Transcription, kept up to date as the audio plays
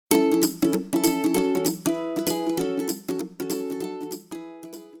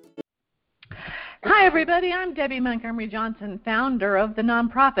Hi, everybody. I'm Debbie Montgomery Johnson, founder of the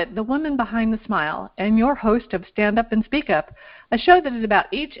nonprofit The Woman Behind the Smile, and your host of Stand Up and Speak Up, a show that is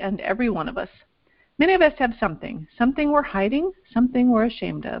about each and every one of us. Many of us have something we're hiding, something we're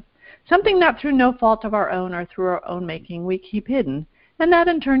ashamed of, something not through no fault of our own or through our own making we keep hidden, and that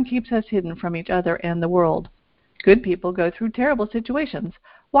in turn keeps us hidden from each other and the world. Good people go through terrible situations.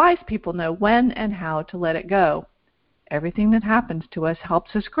 Wise people know when and how to let it go. Everything that happens to us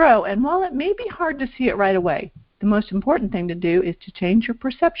helps us grow, and while it may be hard to see it right away, the most important thing to do is to change your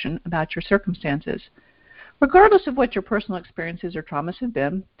perception about your circumstances. Regardless of what your personal experiences or traumas have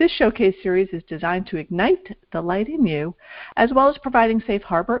been, this showcase series is designed to ignite the light in you, as well as providing safe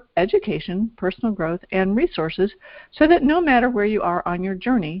harbor, education, personal growth, and resources so that no matter where you are on your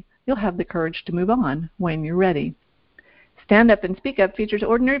journey, you'll have the courage to move on when you're ready. Stand Up and Speak Up features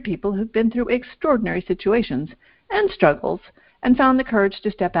ordinary people who've been through extraordinary situations and struggles and found the courage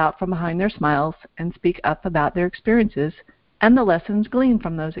to step out from behind their smiles and speak up about their experiences and the lessons gleaned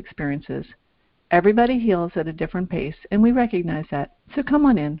from those experiences. Everybody heals at a different pace, and we recognize that. So come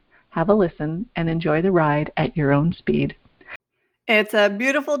on in, have a listen, and enjoy the ride at your own speed. It's a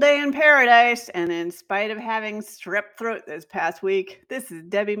beautiful day in paradise, and in spite of having strep throat this past week, this is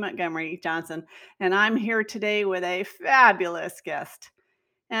Debbie Montgomery Johnson, and I'm here today with a fabulous guest.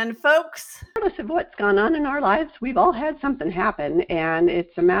 And folks, regardless of what's gone on in our lives, we've all had something happen, and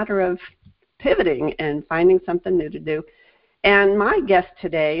it's a matter of pivoting and finding something new to do. And my guest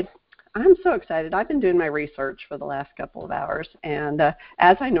today, I'm so excited. I've been doing my research for the last couple of hours, and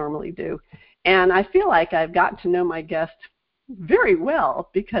as I normally do. And I feel like I've gotten to know my guest very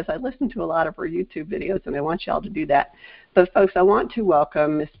well because I listen to a lot of her YouTube videos, and I want you all to do that. But, folks, I want to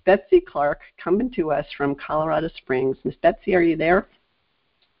welcome Miss Betsy Clark coming to us from Colorado Springs. Miss Betsy, are you there?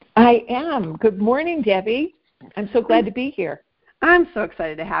 I am. Good morning, Debbie. I'm so glad to be here. I'm so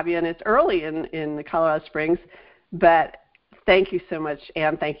excited to have you, and it's early in the Colorado Springs, but thank you so much,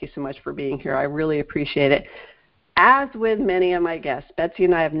 and thank you so much for being here. I really appreciate it. As with many of my guests, Betsy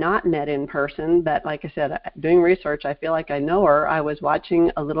and I have not met in person, but like I said, doing research, I feel like I know her. I was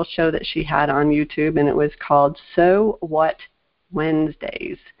watching a little show that she had on YouTube, and it was called So What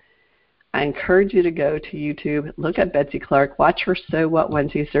Wednesdays. I encourage you to go to YouTube, look at Betsy Clark, watch her So What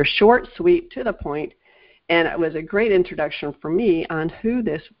Wednesdays. They're short, sweet, to the point, and it was a great introduction for me on who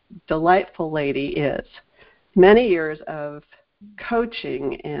this delightful lady is. Many years of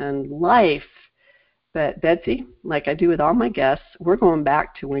coaching and life, but Betsy, like I do with all my guests, we're going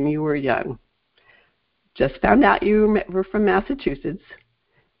back to when you were young. Just found out you were from Massachusetts.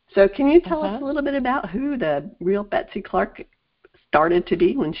 So can you tell us a little bit about who the real Betsy Clark started to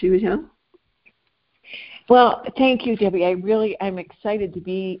be when she was young? Well, thank you, Debbie. I'm excited to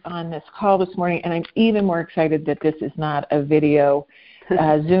be on this call this morning, and I'm even more excited that this is not a video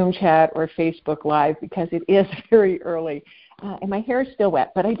Zoom chat or Facebook Live because it is very early. And my hair is still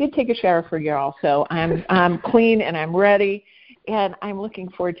wet, but I did take a shower for y'all, so I'm clean and I'm ready, and I'm looking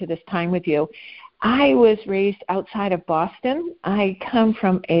forward to this time with you. I was raised outside of Boston. I come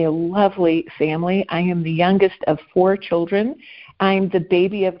from a lovely family. I am the youngest of 4 children. I'm the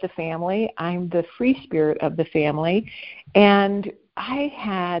baby of the family. I'm the free spirit of the family. And I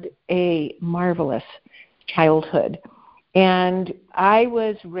had a marvelous childhood. And I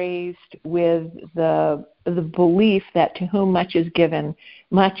was raised with the belief that to whom much is given,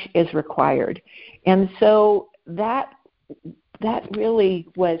 much is required. And so that really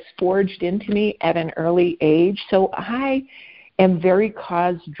was forged into me at an early age. So I am very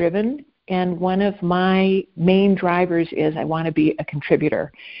cause-driven, and one of my main drivers is I want to be a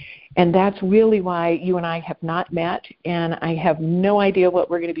contributor. And that's really why you and I have not met, and I have no idea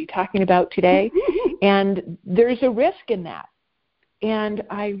what we're going to be talking about today. And there's a risk in that. And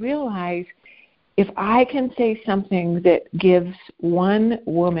I realize if I can say something that gives one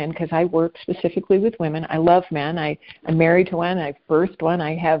woman, because I work specifically with women, I love men, I'm married to one, I've birthed one,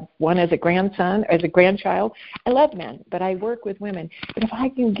 I have one as a grandchild. I love men, but I work with women. But if I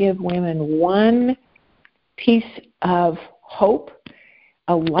can give women one piece of hope,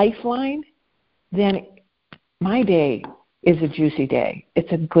 a lifeline, then my day is a juicy day.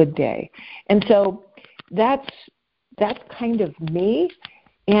 It's a good day. And so that's kind of me.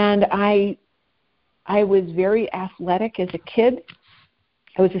 And I was very athletic as a kid.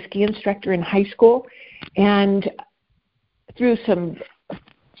 I was a ski instructor in high school, and through some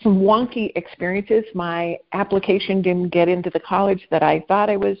wonky experiences, my application didn't get into the college that I thought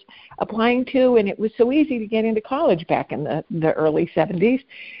I was applying to, and it was so easy to get into college back in the early 70s,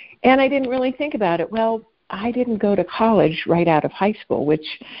 and I didn't really think about it. Well, I didn't go to college right out of high school, which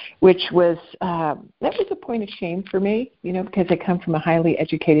was that was a point of shame for me, because I come from a highly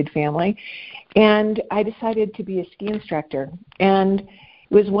educated family, and I decided to be a ski instructor. And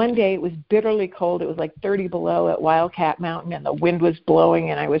it was one day, it was bitterly cold. It was like 30 below at Wildcat Mountain, and the wind was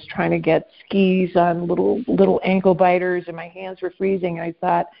blowing, and I was trying to get skis on little ankle biters, and my hands were freezing. And I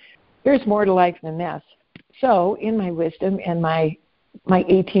thought, there's more to life than this. So in my wisdom and my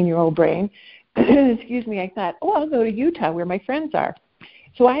 18-year-old brain, I thought, I'll go to Utah where my friends are.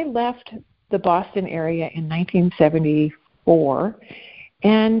 So I left the Boston area in 1974,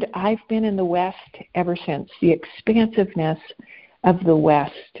 and I've been in the West ever since. The expansiveness of the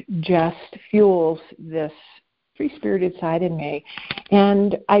West just fuels this free-spirited side in me.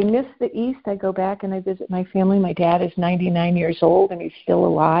 And I miss the East. I go back and I visit my family. My dad is 99 years old, and he's still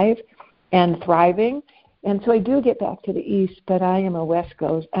alive and thriving. And so I do get back to the East, but I am a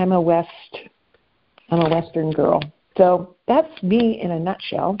Western girl. So that's me in a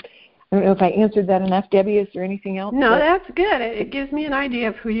nutshell. I don't know if I answered that enough. Debbie, is there anything else? No, that's good. It gives me an idea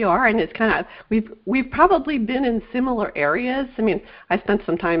of who you are, and it's kind of we've probably been in similar areas. I mean, I spent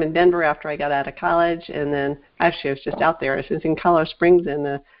some time in Denver after I got out of college, and then actually I was just out there. I was in Colorado Springs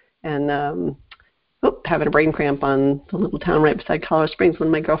having a brain cramp on the little town right beside Colorado Springs. One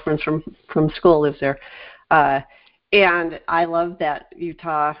of my girlfriends from school lives there. And I love that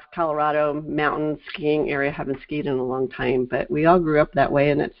Utah, Colorado mountain skiing area. I haven't skied in a long time, but we all grew up that way,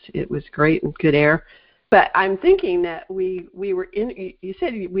 and it was great and good air. But I'm thinking that we were in. You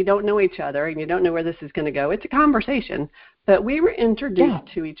said we don't know each other, and you don't know where this is going to go. It's a conversation, but we were introduced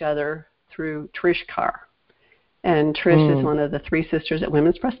to each other through Trish Carr, and Trish is one of the three sisters at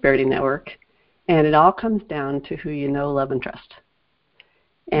Women's Prosperity Network, and it all comes down to who you know, love, and trust,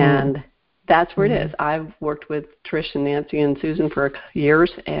 and that's where it is. I've worked with Trish and Nancy and Susan for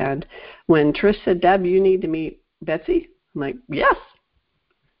years, and when Trish said, Deb, you need to meet Betsy, I'm like, yes.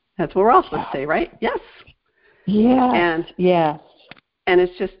 That's what we're all supposed to say, right? Yes. Yes. And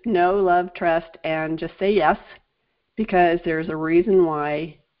it's just know, love, trust, and just say yes, because there's a reason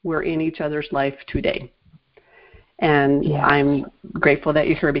why we're in each other's life today. And I'm grateful that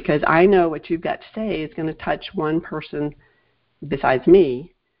you're here, because I know what you've got to say is going to touch one person besides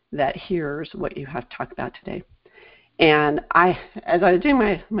me that hears what you have to talk about today. And as I was doing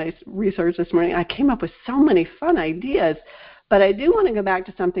my research this morning, I came up with so many fun ideas, but I do want to go back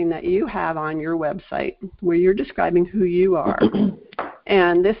to something that you have on your website where you're describing who you are.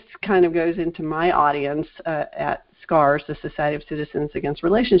 And this kind of goes into my audience at SCARS, the Society of Citizens Against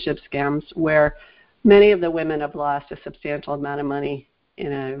Relationship Scams, where many of the women have lost a substantial amount of money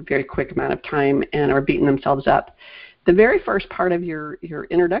in a very quick amount of time and are beating themselves up. The very first part of your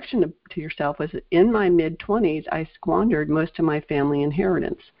introduction to yourself was, in my mid-20s, I squandered most of my family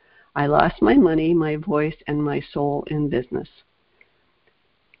inheritance. I lost my money, my voice, and my soul in business.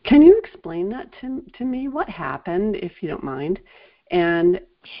 Can you explain that to me? What happened, if you don't mind? And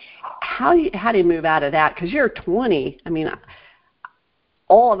how do you move out of that? Because you're 20. I mean,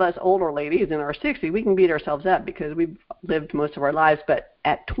 all of us older ladies in our 60s, we can beat ourselves up because we've lived most of our lives. But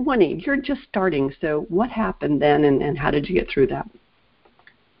at 20, you're just starting. So what happened then, and how did you get through that?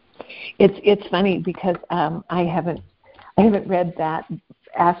 It's funny because I haven't read that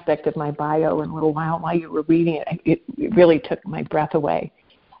aspect of my bio in a little while. While you were reading it, it really took my breath away.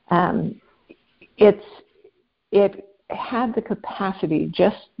 It had the capacity,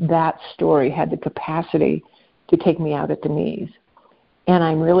 just that story had the capacity to take me out at the knees. And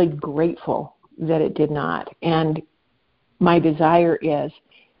I'm really grateful that it did not. And my desire is,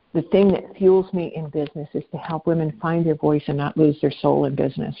 the thing that fuels me in business is to help women find their voice and not lose their soul in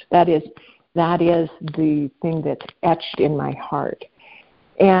business. That is the thing that's etched in my heart.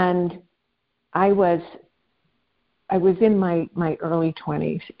 And I was in my early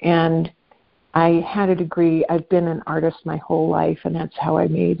 20s, and I had a degree. I've been an artist my whole life, and that's how I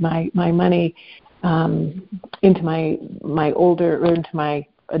made my money into my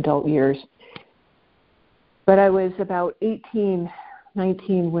adult years. But I was about 18,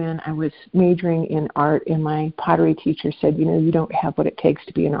 19 when I was majoring in art, and my pottery teacher said, you don't have what it takes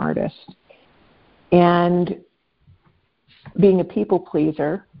to be an artist. And being a people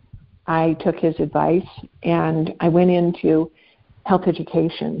pleaser, I took his advice, and I went into health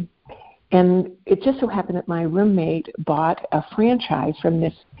education. And it just so happened that my roommate bought a franchise from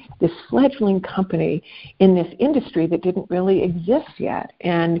this fledgling company in this industry that didn't really exist yet.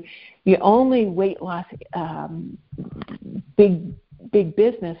 And the only weight loss big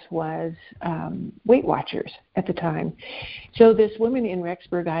business was Weight Watchers at the time. So this woman in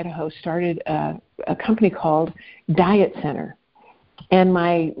Rexburg, Idaho, started a company called Diet Center. And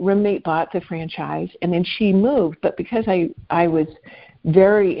my roommate bought the franchise, and then she moved. But because I was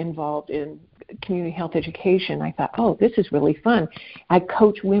very involved in community health education, I thought, oh, this is really fun. I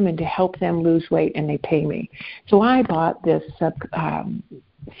coach women to help them lose weight, and they pay me. So I bought this I'm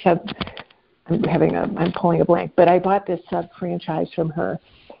pulling a blank, but I bought this sub-franchise from her.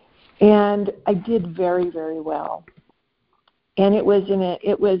 And I did very, very well. And it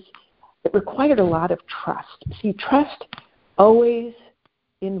required a lot of trust. See, trust always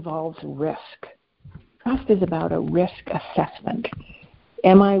involves risk. Trust is about a risk assessment.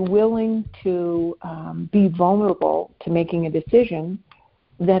 Am I willing to be vulnerable to making a decision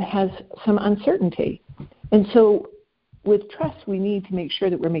that has some uncertainty? And so with trust, we need to make sure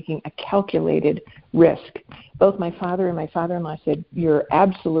that we're making a calculated risk. Both my father and my father-in-law said, you're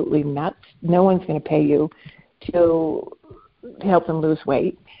absolutely nuts. No one's going to pay you to help them lose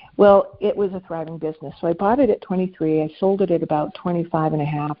weight. Well, it was a thriving business. So I bought it at 23. I sold it at about 25 and a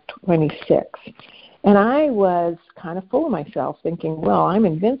half, 26. And I was kind of full of myself thinking, well, I'm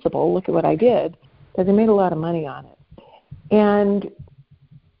invincible. Look at what I did, because I made a lot of money on it. And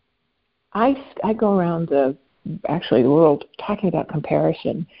I go around the world talking about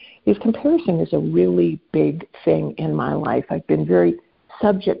comparison. Because comparison is a really big thing in my life. I've been very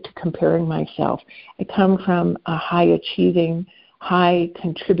subject to comparing myself. I come from a high-achieving,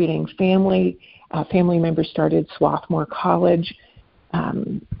 high-contributing family. A family member started Swarthmore College.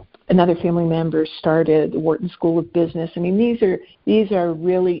 Another family member started the Wharton School of Business. I mean, these are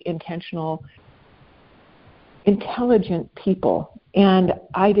really intentional, intelligent people. And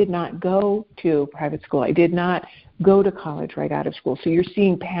I did not go to private school. I did not go to college right out of school. So you're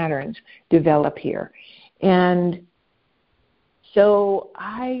seeing patterns develop here. And so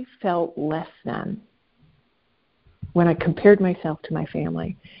I felt less than when I compared myself to my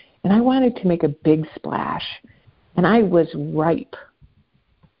family. And I wanted to make a big splash. And I was ripe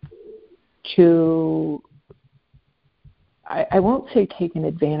to, I won't say taken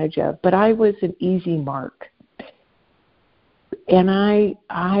advantage of, but I was an easy mark. And I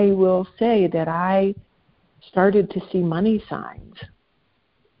will say that I started to see money signs,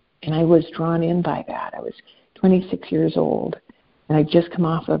 and I was drawn in by that. I was 26 years old, and I'd just come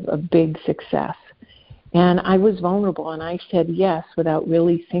off of a big success. And I was vulnerable, and I said yes without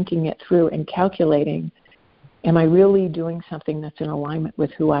really thinking it through and calculating, am I really doing something that's in alignment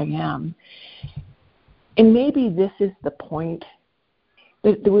with who I am? And maybe this is the point.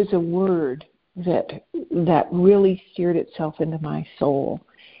 That there was a word that really seared itself into my soul,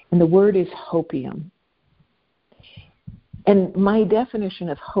 and the word is hopium. And my definition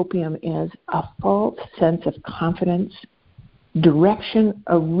of hopium is a false sense of confidence, direction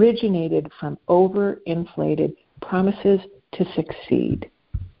originated from overinflated promises to succeed.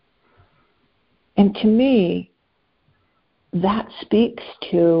 And to me, that speaks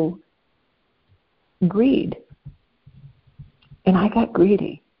to greed. And I got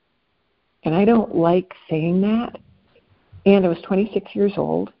greedy. And I don't like saying that. And I was 26 years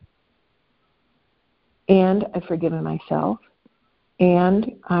old. And I've forgiven myself.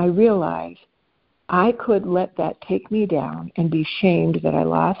 And I realized I could let that take me down and be shamed that I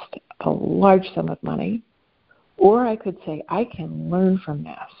lost a large sum of money. Or I could say, I can learn from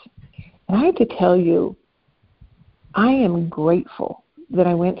this. And I have to tell you, I am grateful that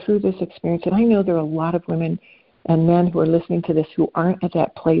I went through this experience. And I know there are a lot of women and men who are listening to this who aren't at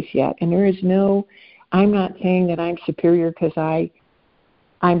that place yet. And there is no, I'm not saying that I'm superior because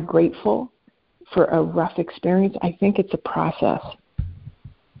I'm grateful for a rough experience. I think it's a process.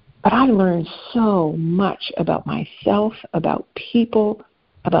 But I learned so much about myself, about people,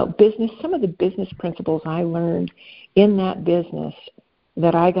 about business. Some of the business principles I learned in that business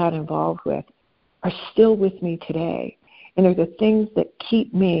that I got involved with are still with me today. And they're the things that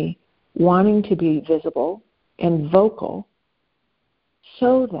keep me wanting to be visible and vocal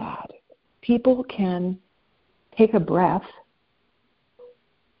so that people can take a breath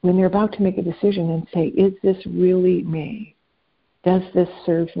when they're about to make a decision and say, is this really me? Does this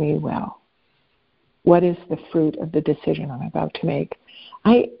serve me well? What is the fruit of the decision I'm about to make?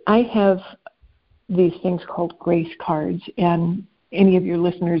 I have these things called grace cards, and any of your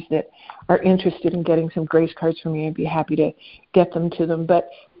listeners that are interested in getting some grace cards from me, I'd be happy to get them to them. But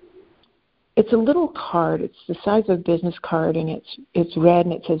it's a little card. It's the size of a business card, and it's red,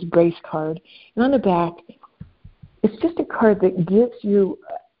 and it says grace card. And on the back, it's just a card that gives you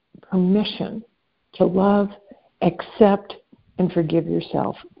permission to love, accept, and forgive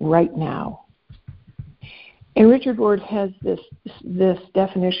yourself right now. And Richard Rohr has this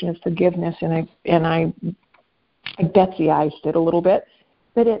definition of forgiveness, and I Betsy-iced it a little bit,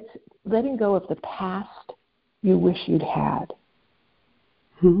 but it's letting go of the past you wish you'd had.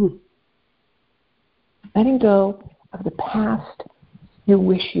 Mm-hmm. Letting go of the past you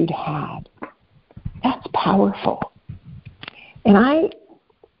wish you'd had. That's powerful. And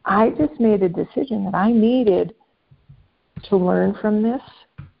I just made a decision that I needed to learn from this,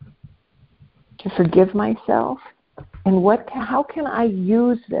 to forgive myself, and how can I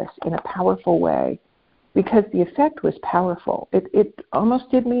use this in a powerful way? Because the effect was powerful. It almost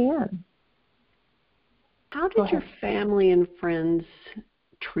did me in. How did your family and friends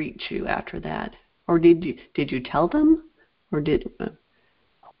treat you after that? Or did you tell them? Or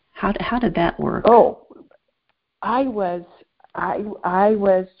how did that work? Oh, I was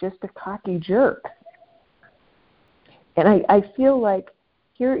just a cocky jerk. And I feel like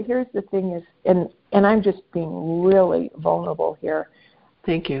here's the thing is, and I'm just being really vulnerable here.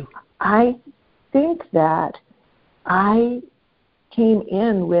 Thank you. I think that I came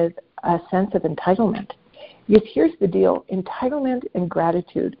in with a sense of entitlement. Because here's the deal, entitlement and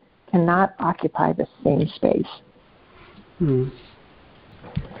gratitude cannot occupy the same space. Hmm.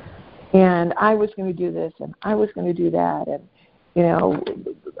 And I was going to do this, and I was going to do that, and, you know,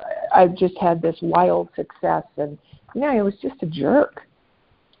 I just had this wild success, and, you know, I was just a jerk.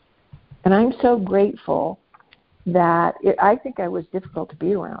 And I'm so grateful that I think I was difficult to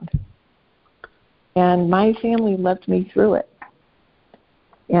be around. And my family loved me through it.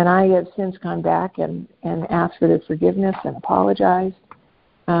 And I have since gone back and asked for their forgiveness and apologized.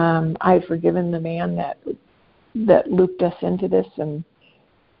 I've forgiven the man that looped us into this and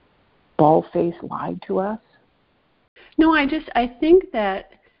bald-faced lied to us. No, I think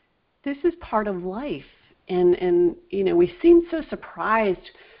that this is part of life. And you know, we seem so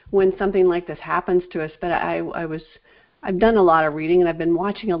surprised when something like this happens to us, but I've done a lot of reading, and I've been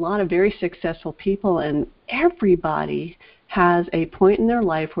watching a lot of very successful people, and everybody has a point in their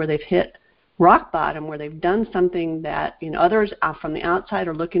life where they've hit rock bottom, where they've done something that, you know, others from the outside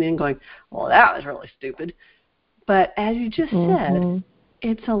are looking in going, well, that was really stupid. But as you just said,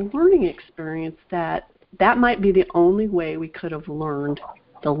 it's a learning experience that might be the only way we could have learned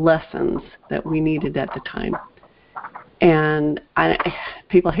the lessons that we needed at the time. And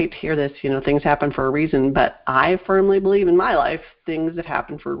people hate to hear this, you know, things happen for a reason, but I firmly believe in my life things have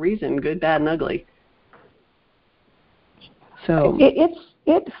happened for a reason, good, bad, and ugly. So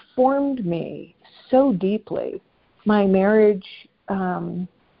it formed me so deeply. My marriage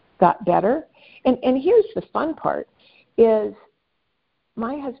got better. And here's the fun part is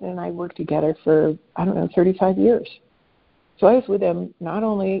my husband and I worked together for, 35 years. So I was with him not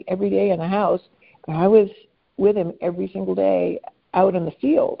only every day in the house, but I was with him every single day out in the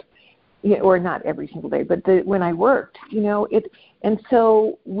field. Or not every single day, but when I worked, you know, and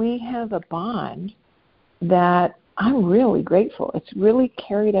so we have a bond that I'm really grateful. It's really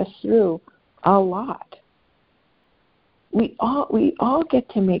carried us through a lot. We all get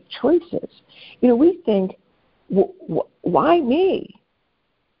to make choices. You know, we think, why me?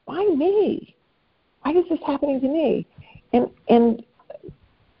 Why me? Why is this happening to me? And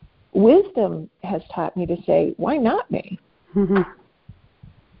wisdom has taught me to say, why not me? Mm-hmm.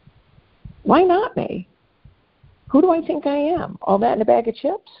 Why not me? Who do I think I am? All that in a bag of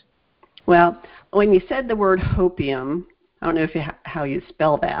chips? Well, when you said the word hopium, I don't know how you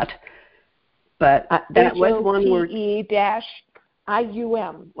spell that, but that was one word.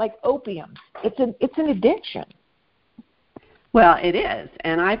 HOPE-IUM, like opium. It's an addiction. Well, it is,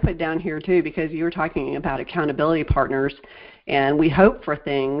 and I put down here too because you were talking about accountability partners, and we hope for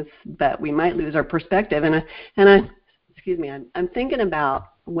things, but we might lose our perspective. I'm thinking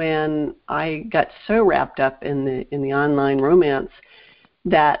about when I got so wrapped up in the online romance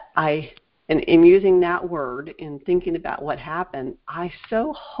that in using that word, in thinking about what happened, I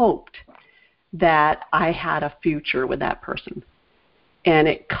so hoped that I had a future with that person. And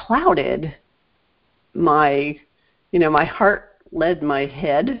it clouded my heart led my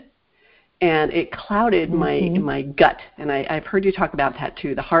head, and it clouded my gut. And I've heard you talk about that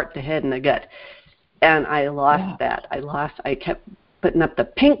too, the heart, the head, and the gut. And I lost that. I kept putting up the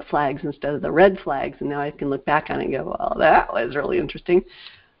pink flags instead of the red flags, and now I can look back on it and go, well, that was really interesting.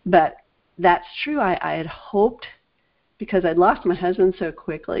 But that's true. I had hoped, because I'd lost my husband so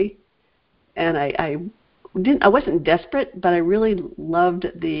quickly, and I wasn't desperate, but I really loved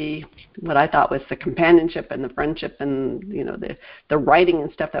what I thought was the companionship and the friendship and, you know, the writing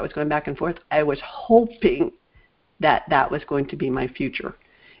and stuff that was going back and forth. I was hoping that was going to be my future,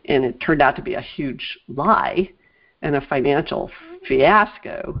 and it turned out to be a huge lie and a financial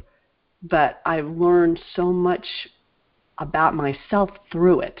fiasco. But I've learned so much about myself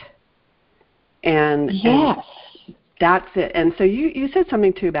through it. And yes. That's it. And so you said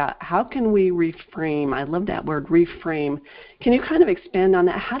something, too, about how can we reframe. I love that word, reframe. Can you kind of expand on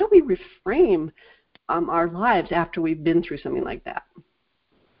that? How do we reframe our lives after we've been through something like that?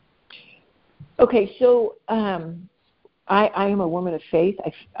 Okay, so I am a woman of faith.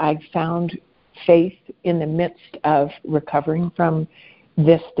 I found faith in the midst of recovering from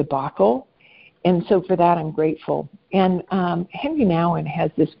this debacle. And so for that, I'm grateful. And Henry Nouwen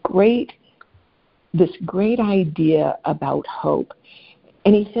has this great idea about hope.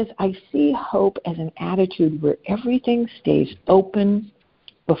 And he says, I see hope as an attitude where everything stays open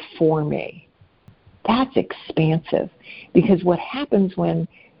before me. That's expansive, because what happens when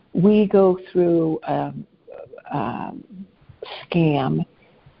we go through scam,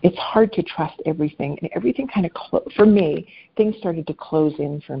 it's hard to trust everything. And everything kind of, for me, things started to close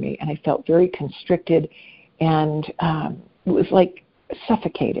in for me. And I felt very constricted and it was like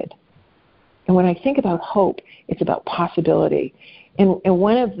suffocated. And when I think about hope, it's about possibility. And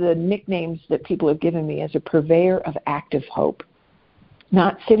one of the nicknames that people have given me is a purveyor of active hope.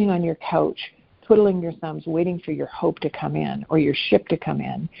 Not sitting on your couch, twiddling your thumbs, waiting for your hope to come in or your ship to come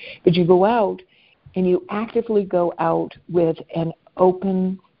in. But you go out and you actively go out with an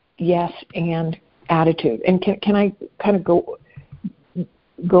open yes and attitude. And can I kind of go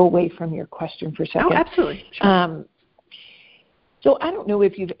away from your question for a second? Oh, absolutely. Sure. So I don't know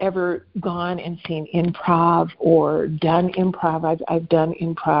if you've ever gone and seen improv or done improv. I've done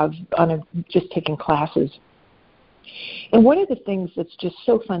improv just taking classes. And one of the things that's just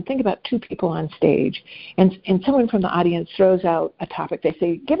so fun, think about two people on stage, and someone from the audience throws out a topic. They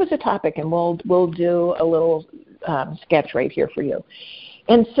say, give us a topic, and we'll do a little sketch right here for you.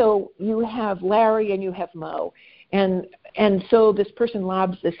 And so you have Larry and you have Mo. And so this person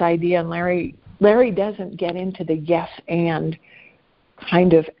lobs this idea, and Larry doesn't get into the yes and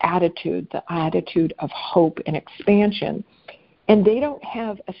kind of attitude, the attitude of hope and expansion. And they don't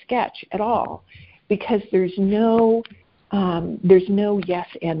have a sketch at all, because there's no yes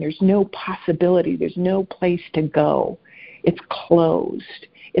and there's no possibility. There's no place to go. It's closed.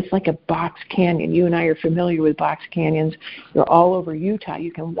 It's like a box canyon. You and I are familiar with box canyons. They're all over Utah.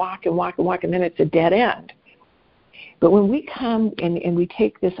 You can walk and walk and walk, and then it's a dead end. But when we come and we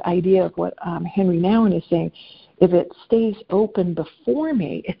take this idea of what Henry Nouwen is saying, if it stays open before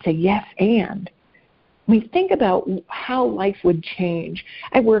me, it's a yes and. I mean, think about how life would change.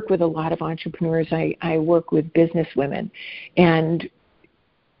 I work with a lot of entrepreneurs. I work with business women. And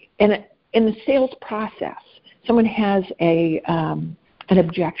in the sales process, someone has an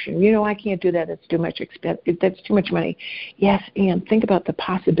objection. I can't do that. That's too much expense. That's too much money. Yes, and think about the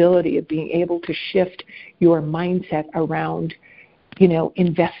possibility of being able to shift your mindset around,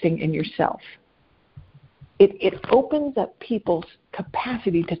 investing in yourself. It opens up people's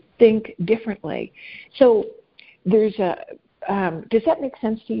capacity to think differently. So does that make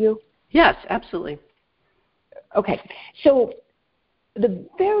sense to you? Yes, absolutely. Okay. So the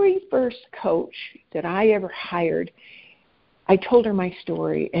very first coach that I ever hired, I told her my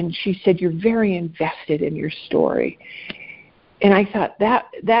story, and she said, you're very invested in your story. And I thought that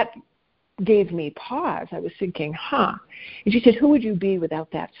gave me pause. I was thinking, And she said, who would you be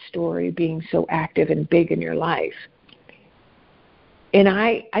without that story being so active and big in your life? And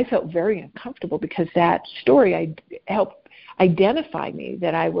I felt very uncomfortable, because that story helped identify me,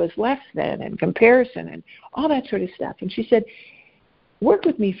 that I was less than, and comparison and all that sort of stuff. And she said, work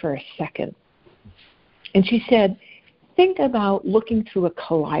with me for a second. And she said, think about looking through a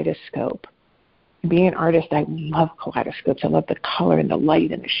kaleidoscope. Being an artist, I love kaleidoscopes. I love the color and the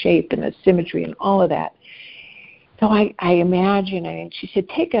light and the shape and the symmetry and all of that. So I imagine, and she said,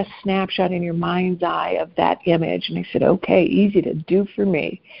 take a snapshot in your mind's eye of that image. And I said, okay, easy to do for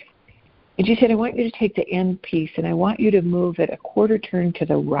me. And she said, I want you to take the end piece, and I want you to move it a quarter turn to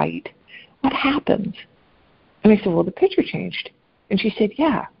the right. What happens? And I said, well, the picture changed. And she said,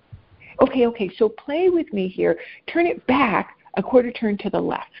 yeah. Okay, so play with me here. Turn it back a quarter turn to the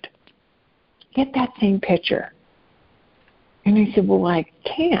left. Get that same picture. And I said, well, I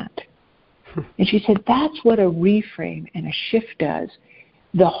can't. And she said, that's what a reframe and a shift does.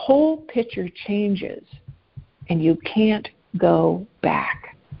 The whole picture changes, and you can't go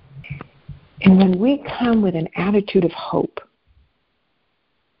back. And when we come with an attitude of hope,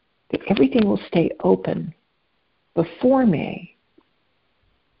 that everything will stay open before me,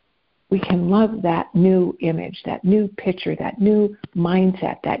 we can love that new image, that new picture, that new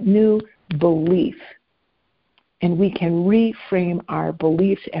mindset, that new belief. And we can reframe our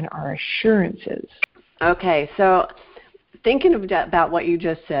beliefs and our assurances. Okay, so thinking about what you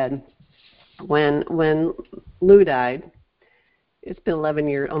just said, when Lou died, it's been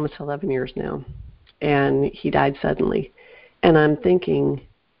almost 11 years now. and he died suddenly. And I'm thinking,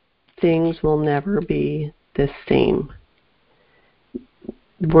 things will never be the same.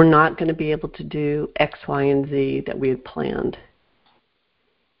 We're not going to be able to do X, Y, and Z that we had planned.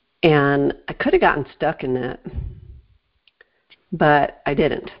 And I could have gotten stuck in that, but I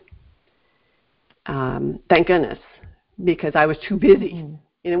didn't. Thank goodness, because I was too busy. Mm-hmm.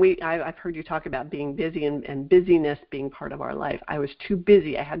 You know, I've heard you talk about being busy and busyness being part of our life. I was too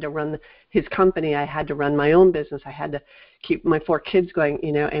busy. I had to run his company. I had to run my own business. I had to keep my 4 kids going,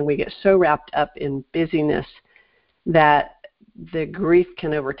 you know, and we get so wrapped up in busyness that the grief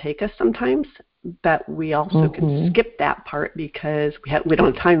can overtake us sometimes, but we also can skip that part because we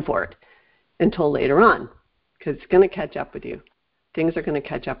don't have time for it until later on, because it's going to catch up with you. Things are going to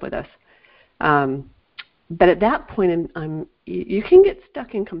catch up with us. But at that point, you can get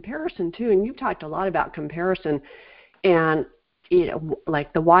stuck in comparison too, and you've talked a lot about comparison, and you know,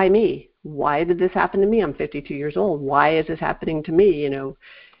 like the why me? Why did this happen to me? I'm 52 years old. Why is this happening to me? You know,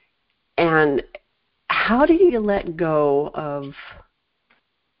 and how do you let go of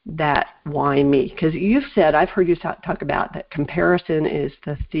that why me? Because you've said, I've heard you talk about that comparison is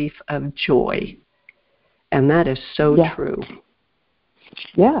the thief of joy, and that is so true.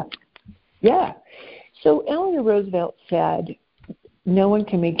 Yeah. So Eleanor Roosevelt said, no one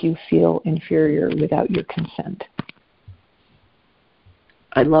can make you feel inferior without your consent.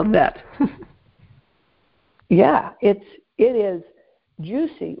 I love that. Yeah, it is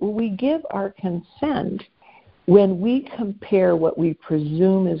juicy. We give our consent when we compare what we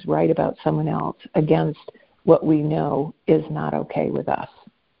presume is right about someone else against what we know is not okay with us.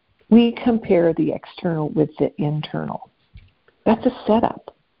 We compare the external with the internal. That's a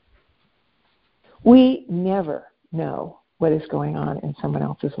setup. We never know what is going on in someone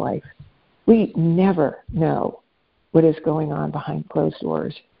else's life. We never know what is going on behind closed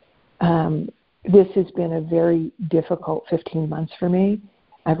doors. This has been a very difficult 15 months for me.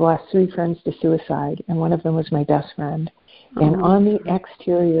 I've lost 3 friends to suicide, and one of them was my best friend. And on the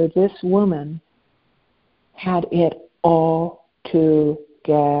exterior, this woman had it all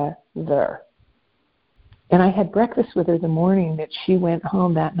together. And I had breakfast with her the morning that she went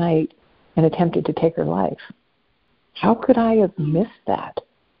home that night and attempted to take her life. How could I have missed that?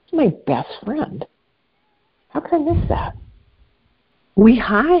 It's my best friend. How could I miss that? We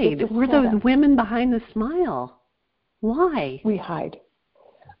hide. We're those women behind the smile. Why? We hide.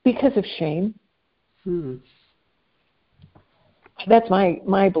 Because of shame. That's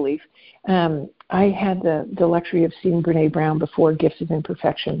my belief. I had the luxury of seeing Brené Brown before Gifts of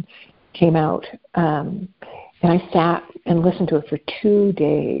Imperfection came out. And I sat and listened to her for 2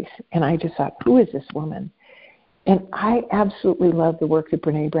 days, and I just thought, who is this woman? And I absolutely love the work that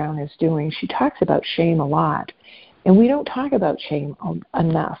Brené Brown is doing. She talks about shame a lot, and we don't talk about shame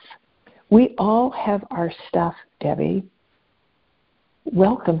enough. We all have our stuff, Debbie.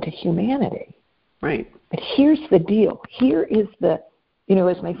 Welcome to humanity. Right. But here's the deal. Here is the, you know,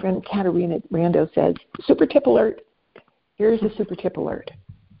 as my friend Katarina Rando says, super tip alert. Here's a super tip alert.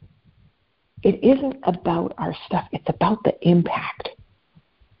 It isn't about our stuff. It's about the impact.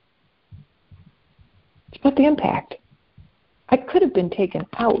 It's about the impact. I could have been taken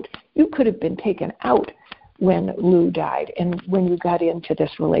out. You could have been taken out when Lou died and when you got into this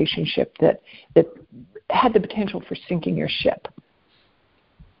relationship that had the potential for sinking your ship.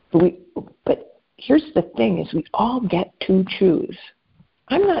 But here's the thing is we all get to choose.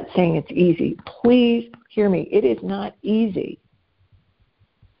 I'm not saying it's easy. Please hear me. It is not easy.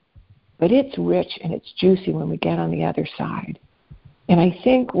 But it's rich and it's juicy when we get on the other side. And I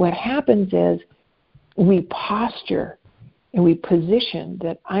think what happens is we posture and we position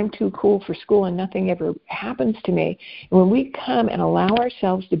that I'm too cool for school and nothing ever happens to me. And when we come and allow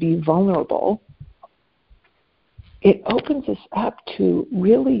ourselves to be vulnerable, it opens us up to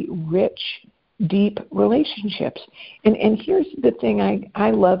really rich, deep relationships. And here's the thing I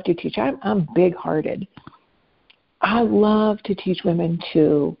love to teach. I'm big-hearted. I love to teach women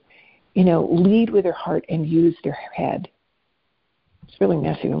to, you know, lead with their heart and use their head. It's really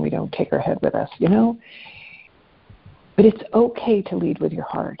messy when we don't take our head with us, you know? But it's okay to lead with your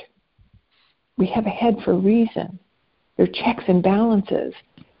heart. We have a head for a reason. There are checks and balances.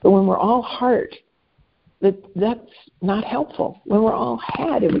 But when we're all heart, that's not helpful. When we're all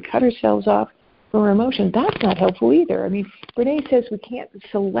head and we cut ourselves off from our emotion, that's not helpful either. I mean, Brené says we can't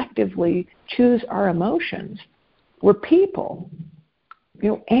selectively choose our emotions. We're people. You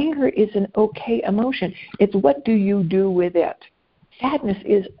know, anger is an okay emotion. It's what do you do with it? Sadness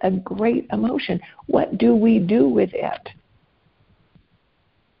is a great emotion. What do we do with it?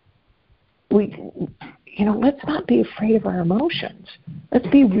 Let's not be afraid of our emotions. Let's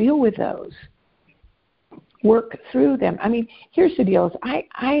be real with those. work through them. I mean, here's the deal.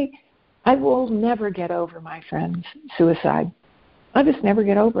 I will never get over my friend's suicide. I'll just never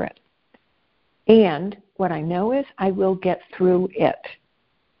get over it. And what I know is I will get through it.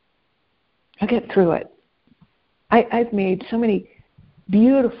 I'll get through it. I've made so many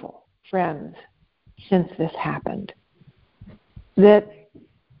beautiful friends since this happened that,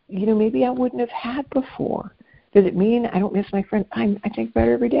 maybe I wouldn't have had before. Does it mean I don't miss my friends? I think about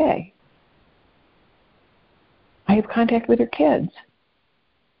her every day. I have contact with her kids.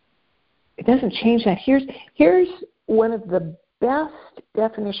 It doesn't change that. Here's one of the best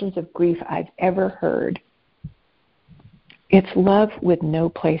definitions of grief I've ever heard. It's love with no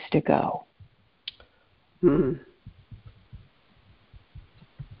place to go.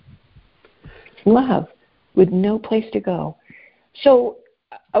 Love with no place to go. So,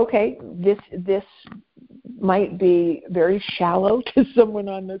 okay, this might be very shallow to someone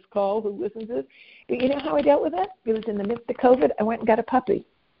on this call who listens to this. But you know how I dealt with it? It was in the midst of COVID. I went and got a puppy.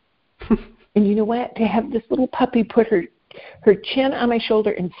 And you know what? To have this little puppy put her chin on my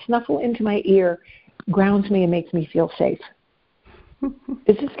shoulder and snuffle into my ear grounds me and makes me feel safe.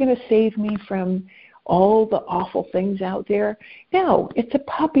 Is this going to save me from all the awful things out there? No, it's a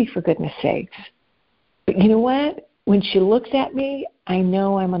puppy, for goodness sakes. But you know what? When she looks at me, I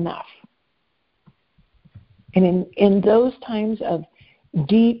know I'm enough. And in those times of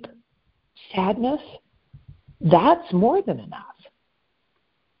deep sadness, that's more than enough.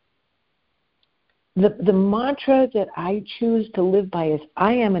 The mantra that I choose to live by is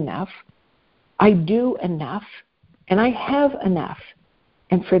I am enough, I do enough, and I have enough.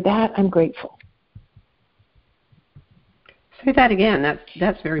 And for that, I'm grateful. Say that again.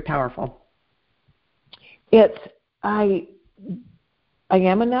 That's very powerful. It's I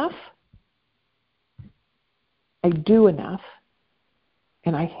am enough, I do enough,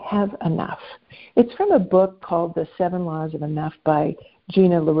 and I have enough. It's from a book called The 7 Laws of Enough by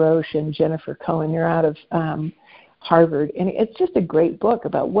Gina LaRoche and Jennifer Cohen. They're out of Harvard. And it's just a great book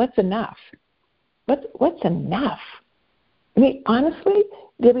about what's enough. What's enough? I mean, honestly,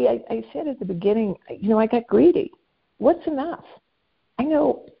 Debbie, I said at the beginning, I got greedy. What's enough? I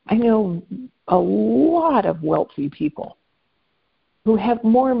know a lot of wealthy people who have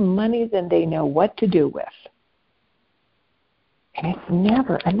more money than they know what to do with. And it's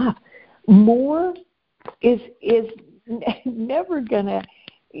never enough. More is never gonna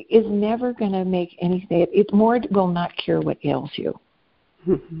make anything. More will not cure what ails you.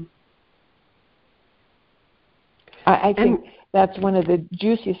 Mm-hmm. I think that's one of the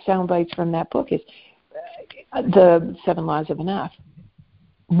juiciest sound bites from that book is the 7 Laws of Enough.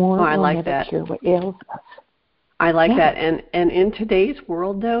 More will never cure what ails us. I like that. And in today's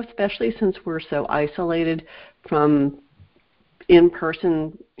world, though, especially since we're so isolated from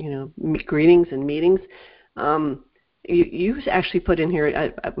in-person, greetings and meetings, you actually put in here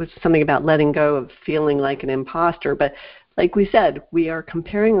it was something about letting go of feeling like an imposter. But like we said, we are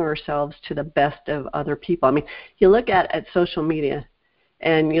comparing ourselves to the best of other people. I mean, you look at social media,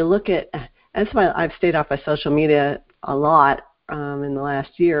 and you look at – that's why I've stayed off of social media a lot in the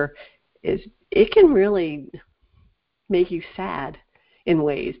last year, is it can really make you sad in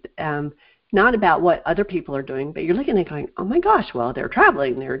ways. Not about what other people are doing, but you're looking at going, oh my gosh, well, they're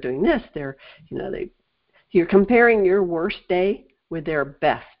traveling, they're doing this, you're comparing your worst day with their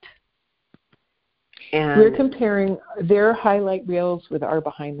best. And we're comparing their highlight reels with our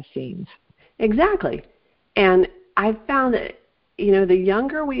behind the scenes. Exactly. And I've found that, the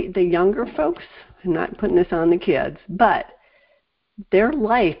younger folks, I'm not putting this on the kids, but their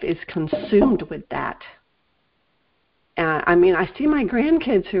life is consumed with that. I see my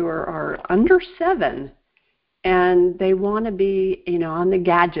grandkids who are under 7, and they want to be, on the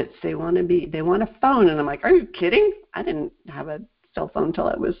gadgets. They want a phone, and I'm like, are you kidding? I didn't have a cell phone until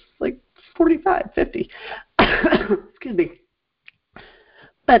I was like 45, 50. Excuse me.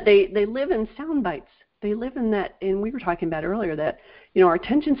 But they live in sound bites. They live in that, and we were talking about earlier that, our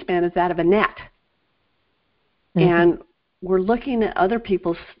attention span is that of a gnat. Mm-hmm. And we're looking at other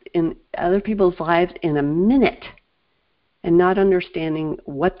people's lives in a minute, and not understanding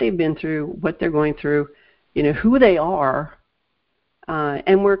what they've been through, what they're going through, who they are,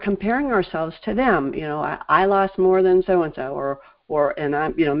 and we're comparing ourselves to them. I lost more than so and so, and I,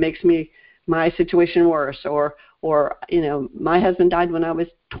 makes my situation worse, or my husband died when I was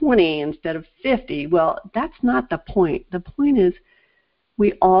 20 instead of 50. Well, that's not the point. The point is,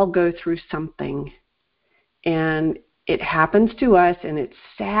 we all go through something, and it happens to us, and it's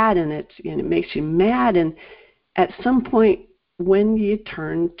sad, and it makes you mad, and at some point, when do you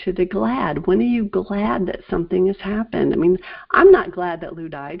turn to the glad? When are you glad that something has happened? I mean, I'm not glad that Lou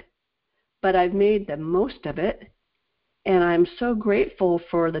died, but I've made the most of it. And I'm so grateful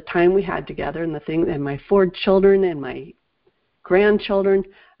for the time we had together and my 4 children and my grandchildren.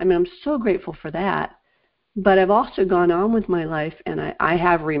 I mean, I'm so grateful for that. But I've also gone on with my life, and I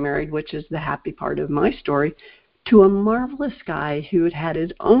have remarried, which is the happy part of my story, to a marvelous guy who had had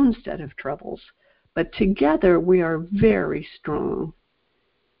his own set of troubles. But together we are very strong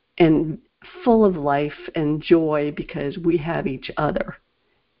and full of life and joy because we have each other.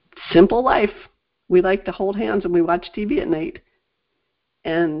 Simple life. We like to hold hands and we watch TV at night.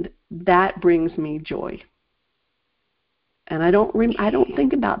 And that brings me joy. And I don't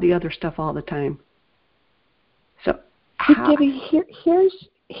think about the other stuff all the time. So, Debbie, here's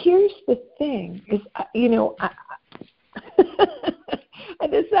the thing: is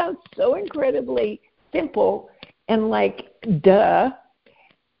and this sounds so incredibly simple and like duh.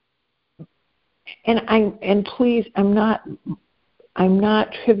 And please, I'm not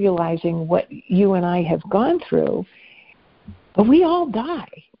trivializing what you and I have gone through, but we all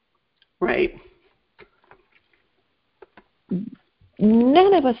die. Right.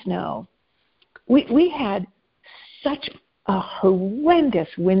 None of us know. We had such a horrendous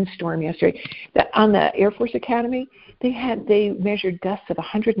windstorm yesterday. That on the Air Force Academy, they measured gusts of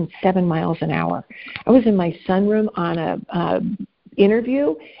 107 miles an hour. I was in my sunroom on a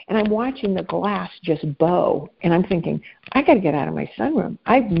interview, and I'm watching the glass just bow, and I'm thinking, I got to get out of my sunroom.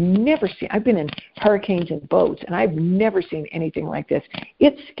 I've been in hurricanes and boats, and I've never seen anything like this.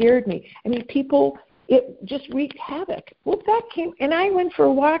 It scared me. I mean, it just wreaked havoc. Well, that came, and I went for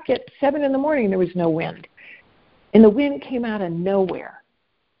a walk at 7 in the morning, and there was no wind. And the wind came out of nowhere.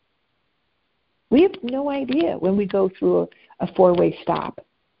 We have no idea when we go through a 4-way stop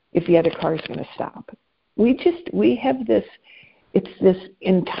if the other car is going to stop. We have this, it's this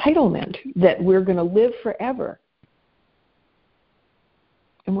entitlement that we're going to live forever.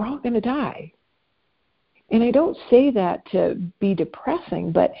 And we're all going to die. And I don't say that to be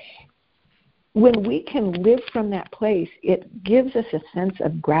depressing, but when we can live from that place, it gives us a sense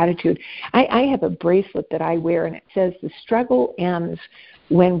of gratitude. I have a bracelet that I wear, and it says, the struggle ends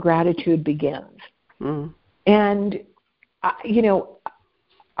when gratitude begins. Mm. And,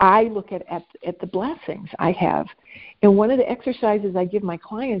 I look at the blessings I have. And one of the exercises I give my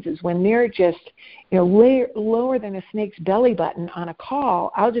clients is when they're just, lower than a snake's belly button on a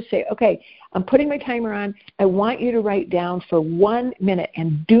call, I'll just say, okay, I'm putting my timer on. I want you to write down for 1 minute,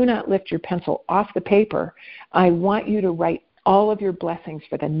 and do not lift your pencil off the paper. I want you to write all of your blessings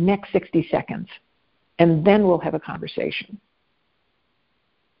for the next 60 seconds, and then we'll have a conversation.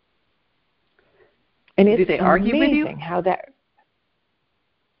 And it's do they argue with you? How that,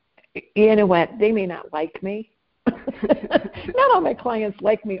 you know what, they may not like me. Not all my clients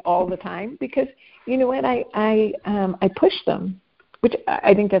like me all the time, because you know what, I push them, which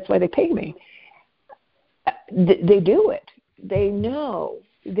I think that's why they pay me. They do it. They know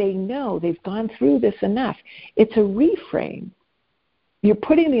they've gone through this enough. It's a reframe. You're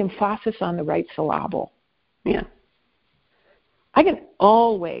putting the emphasis on the right syllable. Yeah. I can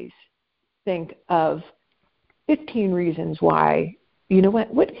always think of 15 reasons why, you know what,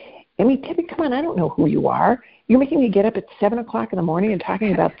 I mean, Debbie, come on, I don't know who you are. You're making me get up at 7 o'clock in the morning and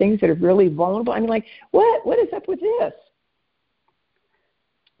talking about things that are really vulnerable. I mean, like, what is up with this?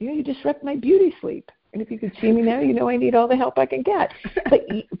 You disrupt my beauty sleep. And if you could see me now, I need all the help I can get. But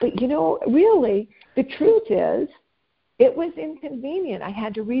really, the truth is, it was inconvenient. I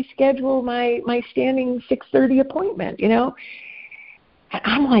had to reschedule my standing 6:30 appointment, And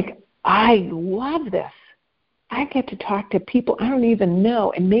I'm like, I love this. I get to talk to people I don't even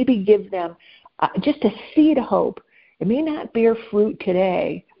know and maybe give them just a seed of hope. It may not bear fruit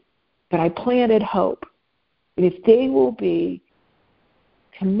today, but I planted hope. And if they will be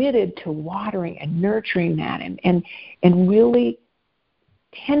committed to watering and nurturing that and really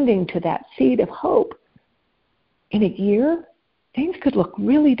tending to that seed of hope, in a year, things could look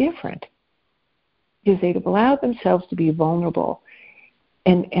really different because they've allowed themselves to be vulnerable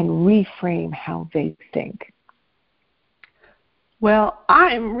and reframe how they think. Well,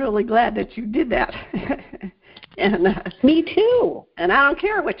 I'm really glad that you did that. And me too. And I don't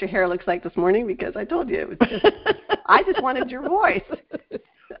care what your hair looks like this morning, because I told you it was just, I just wanted your voice.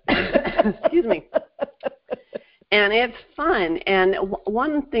 Excuse me. And it's fun. And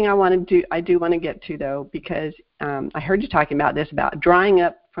one thing I do want to get to, though, because I heard you talking about this, about drying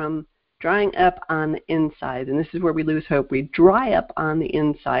up on the inside. And this is where we lose hope. We dry up on the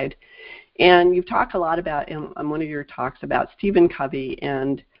inside. And you've talked a lot about, in one of your talks, about Stephen Covey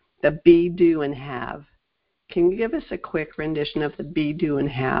and the be, do, and have. Can you give us a quick rendition of the be, do, and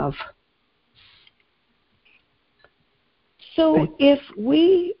have? So if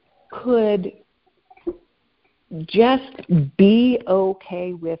we could just be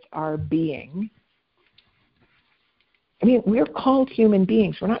okay with our being, I mean, we're called human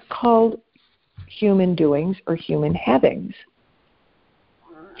beings. We're not called human doings or human havings.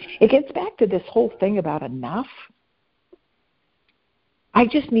 It gets back to this whole thing about enough. I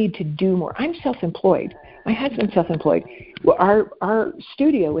just need to do more. I'm self-employed. My husband's self-employed. Our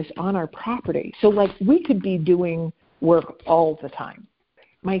studio is on our property. So, like, we could be doing work all the time.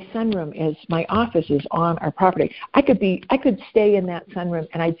 My my office is on our property. I could stay in that sunroom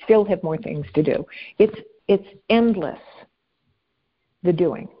and I'd still have more things to do. It's endless, the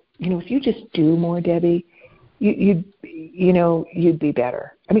doing. You know, if you just do more, Debbie, you'd be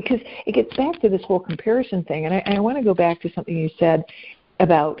better. I mean, because it gets back to this whole comparison thing. And I want to go back to something you said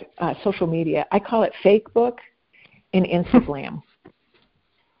about social media. I call it Facebook and Instagram.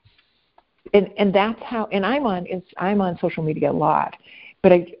 And that's how. And I'm on social media a lot,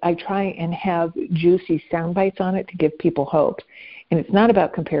 but I try and have juicy sound bites on it to give people hope. And it's not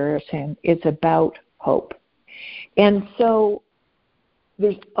about comparison. It's about hope. And so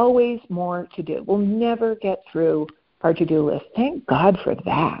there's always more to do. We'll never get through our to-do list. Thank God for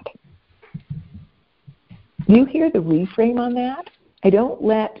that. You hear the reframe on that? I don't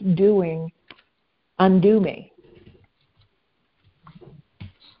let doing undo me.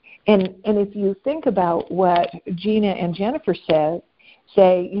 And if you think about what Gina and Jennifer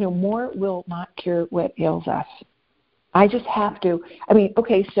say, you know, more will not cure what ails us. I just have to. I mean,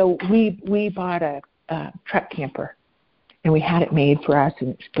 okay, so we bought a truck camper, and we had it made for us, and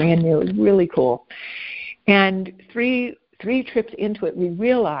it's brand new. It was really cool. And three trips into it, we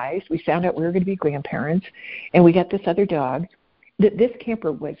found out we were going to be grandparents, and we got this other dog. This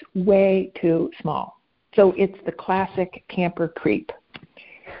camper was way too small. So it's the classic camper creep.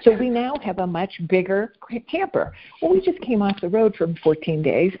 So we now have a much bigger camper. Well, we just came off the road for 14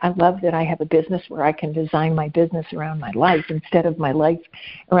 days. I love that I have a business where I can design my business around my life instead of my life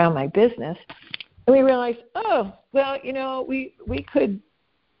around my business. And we realized, oh, well, you know, we could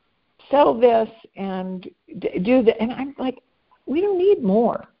sell this and do that. And I'm like, we don't need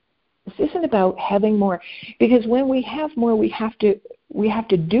more. This isn't about having more, because when we have more, we have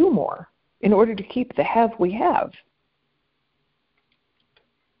to do more in order to keep the have we have.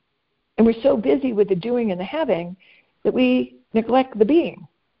 And we're so busy with the doing and the having that we neglect the being.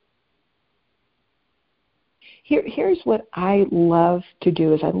 Here's what I love to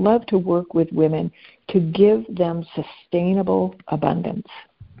do is I love to work with women to give them sustainable abundance.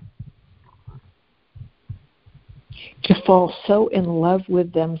 To fall so in love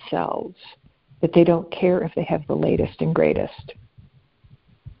with themselves that they don't care if they have the latest and greatest.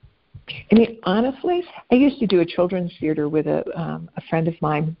 I mean, honestly, I used to do a children's theater with a friend of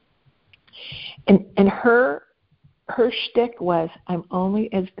mine, and her shtick was, I'm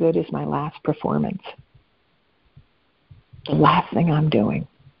only as good as my last performance. The last thing I'm doing.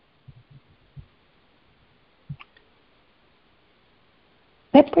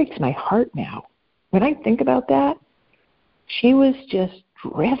 That breaks my heart now. When I think about that, she was just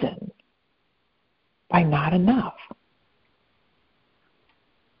driven by not enough.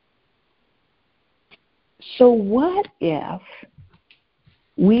 So what if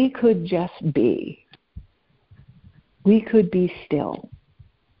we could just be? We could be still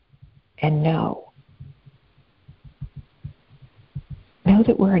and know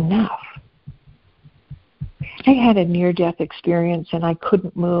that we're enough. I had a near-death experience and I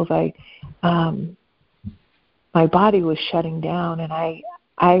couldn't move. My body was shutting down, and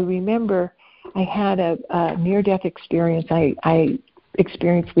I remember I had a near-death experience. I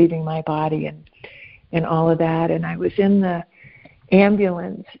experienced leaving my body and all of that, and I was in the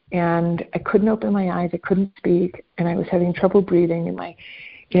ambulance, and I couldn't open my eyes. I couldn't speak, and I was having trouble breathing,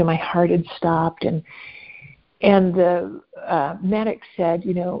 and my heart had stopped, and the medic said,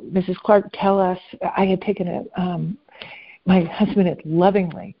 Mrs. Clark, tell us. I had taken my husband had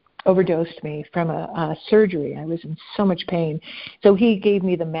lovingly overdosed me from a surgery. I was in so much pain. So he gave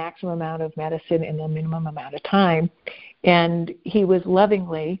me the maximum amount of medicine in the minimum amount of time, and he was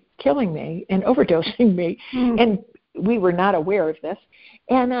lovingly killing me and overdosing me. And we were not aware of this.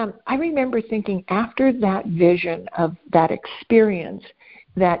 And I remember thinking after that vision of that experience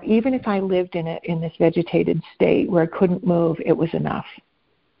that even if I lived in this vegetated state where I couldn't move, it was enough.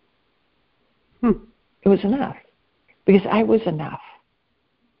 It was enough because I was enough.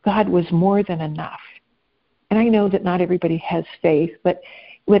 God was more than enough. And I know that not everybody has faith, but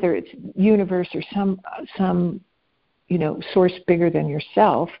whether it's universe or some source bigger than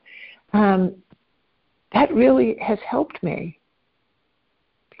yourself, that really has helped me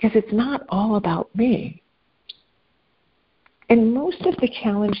because it's not all about me. And most of the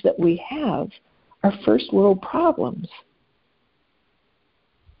challenge that we have are first world problems.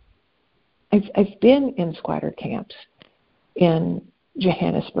 I've been in squatter camps in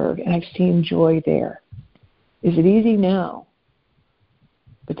Johannesburg, and I've seen joy there. Is it easy? No.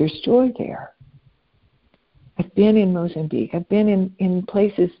 But there's joy there. I've been in Mozambique. I've been in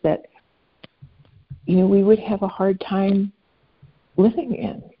places that, we would have a hard time living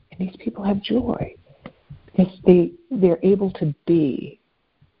in. And these people have joy because they're able to be.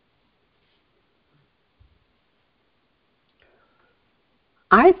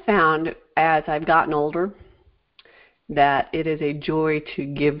 I found as I've gotten older that it is a joy to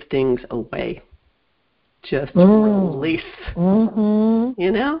give things away. Just release.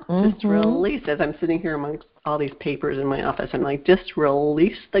 Mm-hmm. Just release. As I'm sitting here amongst all these papers in my office, I'm like, just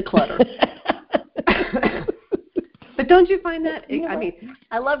release the clutter. But don't you find that? I mean,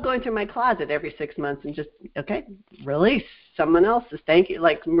 I love going through my closet every 6 months and just, release. Someone else's thank you.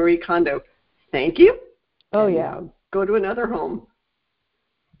 Like Marie Kondo, thank you. Oh, and, yeah. Go to another home.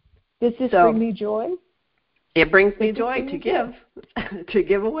 Does this bring me joy? It brings me joy to give, to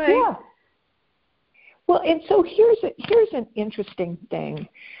give away. Yeah. Well, and so here's an interesting thing.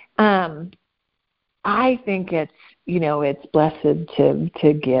 I think it's blessed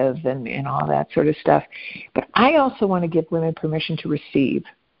to give and all that sort of stuff. But I also want to give women permission to receive.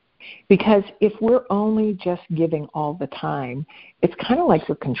 Because if we're only just giving all the time, it's kind of like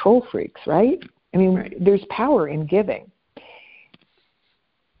we're control freaks, right? I mean, right. There's power in giving.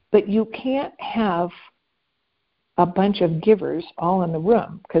 But you can't have a bunch of givers all in the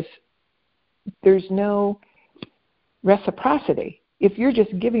room because there's no reciprocity. If you're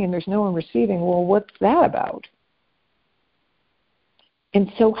just giving and there's no one receiving, well, what's that about?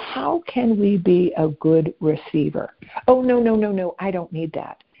 And so how can we be a good receiver? Oh, no, I don't need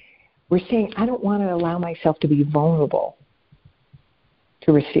that. We're saying I don't want to allow myself to be vulnerable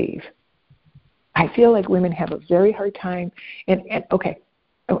to receive. I feel like women have a very hard time. And okay,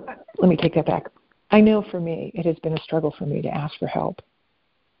 let me take that back. I know for me, it has been a struggle for me to ask for help.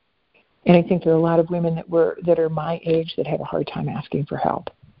 And I think there are a lot of women that are my age that have a hard time asking for help.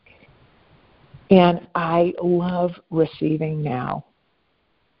 And I love receiving now.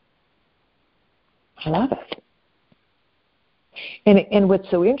 I love it. And what's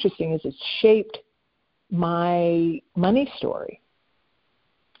so interesting is it's shaped my money story.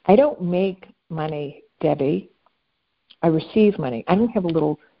 I don't make money, Debbie. I receive money. I don't have a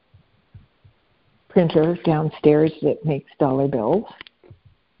little printer downstairs that makes dollar bills.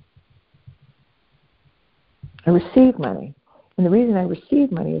 I receive money. And the reason I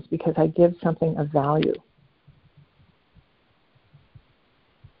receive money is because I give something of value.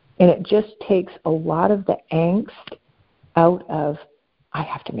 And it just takes a lot of the angst out of, I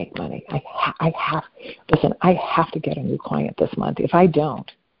have to make money. I have to get a new client this month. If I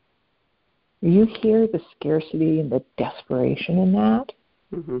don't, you hear the scarcity and the desperation in that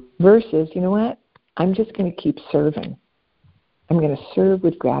versus, you know what? I'm just going to keep serving. I'm going to serve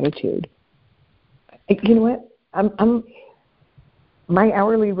with gratitude. You know what? I'm my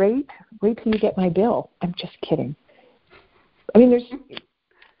hourly rate. Wait till you get my bill. I'm just kidding. I mean,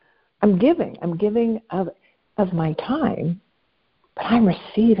 I'm giving of my time, but I'm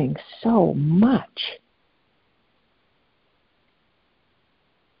receiving so much.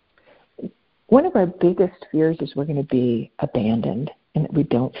 One of our biggest fears is we're going to be abandoned and that we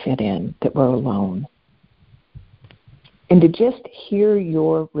don't fit in, that we're alone. And to just hear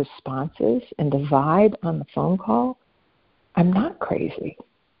your responses and the vibe on the phone call, I'm not crazy.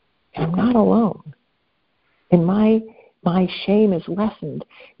 I'm not alone. And my shame is lessened.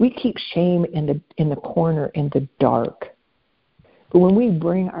 We keep shame in the corner, in the dark. But when we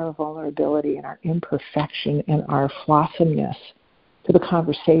bring our vulnerability and our imperfection and our flossomeness to the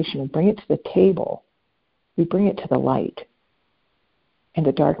conversation and bring it to the table, we bring it to the light, and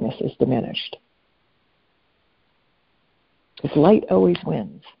the darkness is diminished. Because light always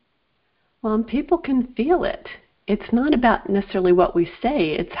wins. Well, and people can feel it. It's not about necessarily what we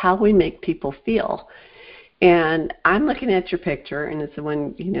say. It's how we make people feel. And I'm looking at your picture, and it's the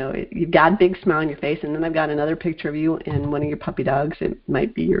one, you've got a big smile on your face, and then I've got another picture of you and one of your puppy dogs. It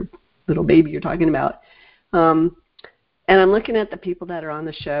might be your little baby you're talking about. And I'm looking at the people that are on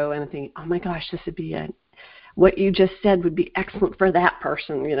the show, and I'm thinking, oh, my gosh, this would be what you just said would be excellent for that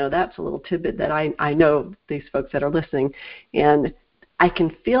person. That's a little tidbit that I know these folks that are listening. And I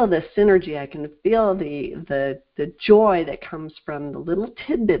can feel the synergy. I can feel the joy that comes from the little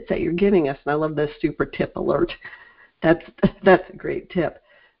tidbits that you're giving us. And I love this super tip alert. That's a great tip.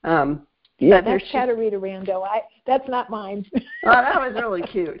 Yeah, that's Caterina Rando. That's not mine. Oh, that was really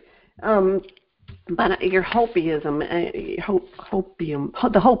cute. But your hopium,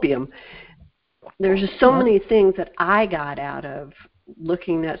 the hopium, there's just so many things that I got out of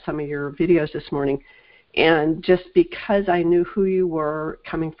looking at some of your videos this morning. And just because I knew who you were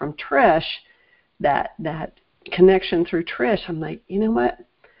coming from Trish, that connection through Trish, I'm like, you know what?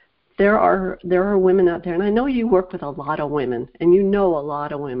 There are women out there, and I know you work with a lot of women, and you know a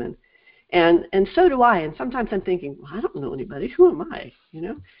lot of women. And so do I. And sometimes I'm thinking, well, I don't know anybody. Who am I? You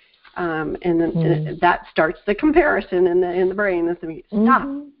know? And then that starts the comparison in the brain. And thinking, stop.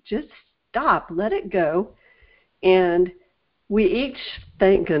 Just stop. Let it go. And we each,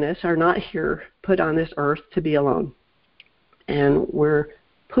 thank goodness, are not here put on this earth to be alone. And we're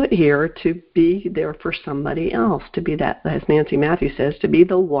put here to be there for somebody else, to be that, as Nancy Matthews says, to be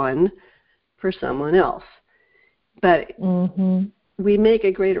the one for someone else. But we make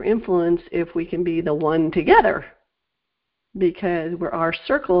a greater influence if we can be the one together, because our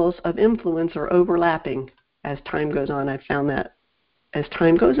circles of influence are overlapping as time goes on. I've found that as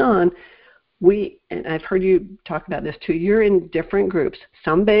time goes on, and I've heard you talk about this too, you're in different groups,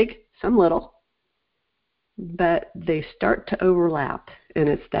 some big, some little, but they start to overlap. And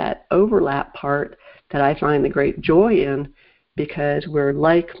it's that overlap part that I find the great joy in, because we're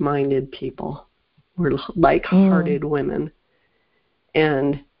like-minded people. We're like-hearted women.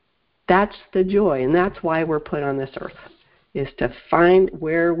 And that's the joy, and that's why we're put on this earth, is to find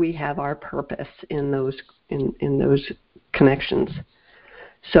where we have our purpose in those connections.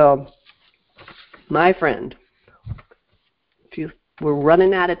 So, my friend, we're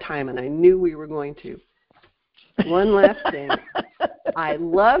running out of time, and I knew we were going to. One last thing. I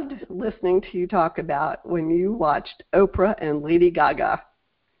loved listening to you talk about when you watched Oprah and Lady Gaga.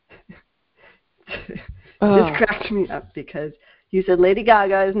 It just cracked me up, because you said Lady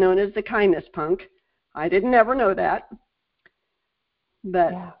Gaga is known as the kindness punk. I didn't ever know that.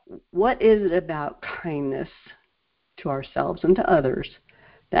 But what is it about kindness to ourselves and to others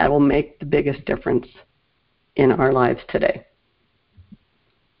that will make the biggest difference in our lives today?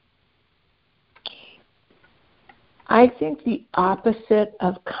 I think the opposite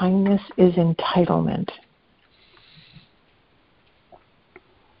of kindness is entitlement.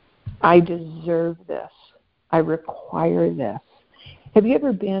 I deserve this. I require this. Have you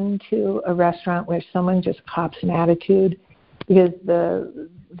ever been to a restaurant where someone just cops an attitude because the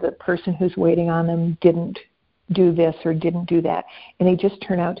person who's waiting on them didn't do this or didn't do that, and they just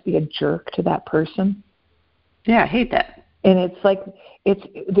turn out to be a jerk to that person? Yeah, I hate that. And it's like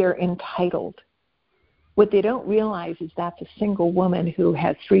they're entitled. What they don't realize is that's a single woman who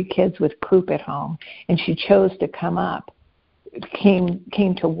has 3 kids with croup at home, and she chose to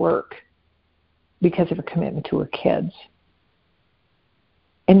came to work because of her commitment to her kids.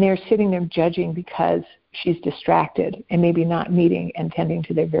 And they're sitting there judging because she's distracted and maybe not meeting and tending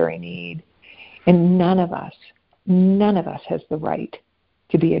to their very need. And none of us has the right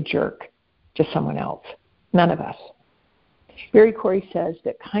to be a jerk to someone else. None of us. Barry Corey says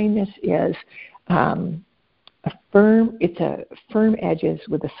that kindness is firm edges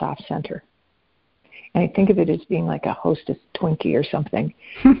with a soft center. And I think of it as being like a Hostess Twinkie or something,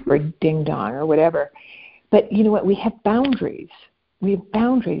 or a Ding Dong or whatever. But you know what? We have boundaries. We have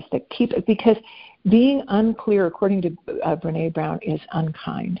boundaries that keep it, because being unclear, according to Brené Brown, is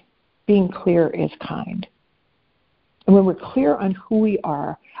unkind. Being clear is kind. And when we're clear on who we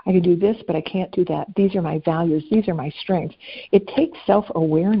are, I can do this, but I can't do that. These are my values. These are my strengths. It takes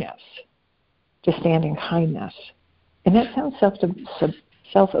self-awareness to stand in kindness. And that sounds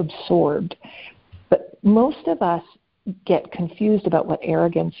self-absorbed. But most of us get confused about what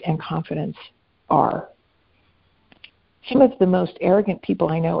arrogance and confidence are. Some of the most arrogant people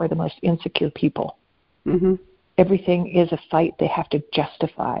I know are the most insecure people. Mm-hmm. Everything is a fight they have to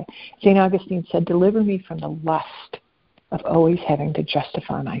justify. St. Augustine said, "Deliver me from the lust of always having to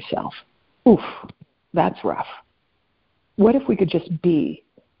justify myself." Oof, that's rough. What if we could just be,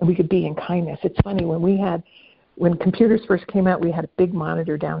 and we could be in kindness? It's funny, when computers first came out, we had a big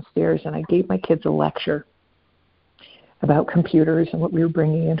monitor downstairs, and I gave my kids a lecture about computers and what we were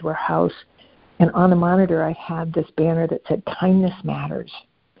bringing into our house. And on the monitor, I had this banner that said, "Kindness matters."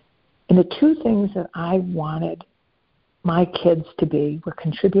 And the 2 things that I wanted my kids to be were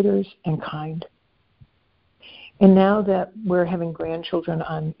contributors and kind. And now that we're having grandchildren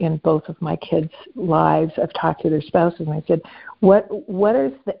in both of my kids' lives, I've talked to their spouses, and I said, what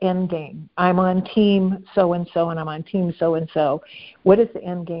is the end game? I'm on team so-and-so, and I'm on team so-and-so. What is the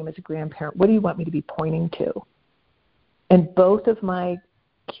end game as a grandparent? What do you want me to be pointing to? And both of my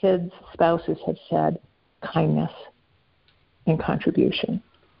kids' spouses have said kindness and contribution.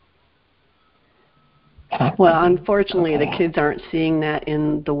 Well, unfortunately, the kids aren't seeing that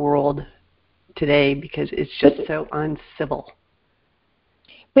in the world today because it's just so uncivil.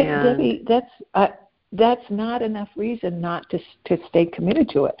 But Debbie, that's not enough reason not to stay committed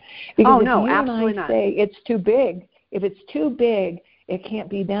to it. Because if you absolutely and I not. say it's too big, if it's too big, it can't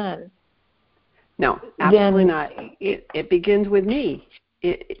be done. No, absolutely not. It begins with me.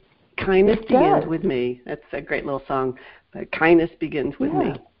 Kindness begins with me. That's a great little song. But kindness begins with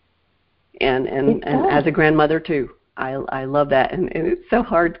me. And as a grandmother too. I love that. And it's so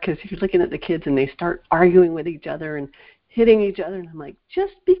hard because you're looking at the kids and they start arguing with each other and hitting each other. And I'm like,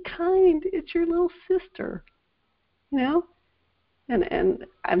 just be kind. It's your little sister. You know? And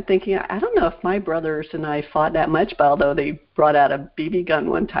I'm thinking, I don't know if my brothers and I fought that much, but although they brought out a BB gun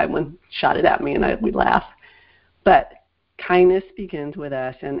one time and shot it at me and we laugh. But kindness begins with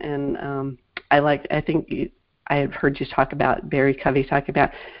us. And I think I had heard you talk about, Barry Covey talk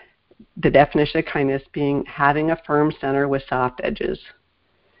about the definition of kindness being having a firm center with soft edges.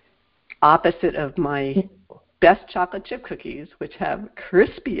 Opposite of my best chocolate chip cookies, which have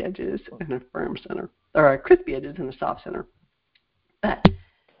crispy edges and a firm center, or crispy edges and a soft center.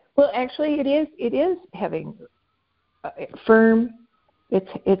 Well, actually, it is having firm.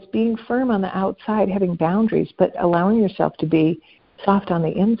 It's being firm on the outside, having boundaries, but allowing yourself to be soft on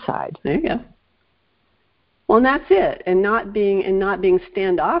the inside. There you go. Well, and that's it, and not being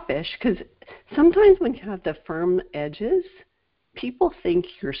standoffish. Because sometimes when you have the firm edges, people think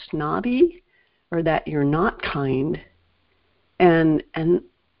you're snobby or that you're not kind, and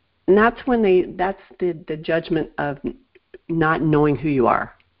that's when that's the judgment of not knowing who you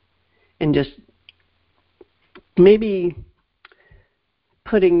are, and just maybe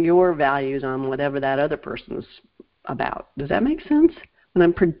putting your values on whatever that other person's about. Does that make sense? When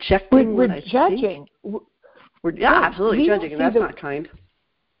I'm projecting we're what I judging. Think, we're absolutely judging, and that's not kind.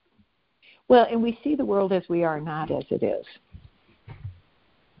 Well, and we see the world as we are, not as it is.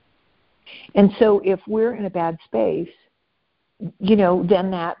 And so if we're in a bad space,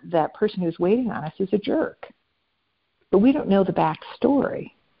 then that person who's waiting on us is a jerk. But we don't know the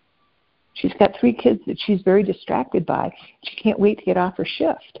backstory. She's got 3 kids that she's very distracted by. She can't wait to get off her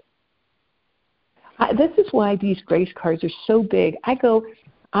shift. This is why these grace cards are so big.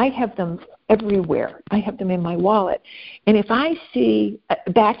 I have them everywhere. I have them in my wallet. And if I see,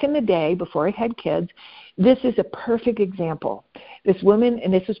 back in the day, before I had kids, this is a perfect example. This woman,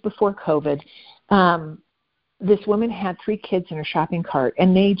 and this was before COVID, this woman had 3 kids in her shopping cart,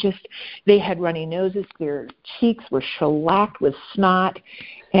 and they had runny noses. Their cheeks were shellacked with snot,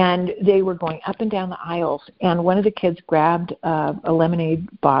 and they were going up and down the aisles. And one of the kids grabbed a lemonade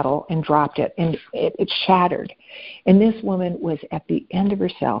bottle and dropped it, and it shattered. And this woman was at the end of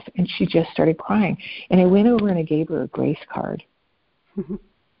herself, and she just started crying. And I went over and I gave her a grace card,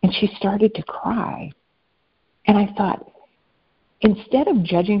 and she started to cry. And I thought, instead of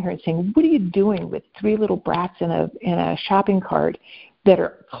judging her and saying, what are you doing with 3 little brats in a shopping cart that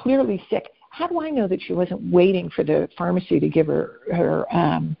are clearly sick? How do I know that she wasn't waiting for the pharmacy to give her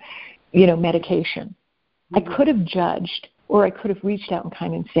medication? I could have judged, or I could have reached out in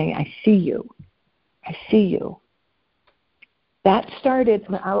kind and saying, I see you. I see you. That started,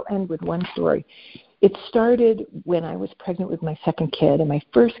 and I'll end with one story. It started when I was pregnant with my second kid, and my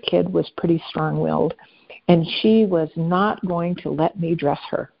first kid was pretty strong-willed. And she was not going to let me dress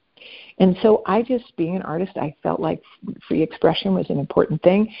her. And so being an artist, I felt like free expression was an important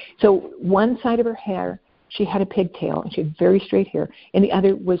thing. So one side of her hair, she had a pigtail, and she had very straight hair, and the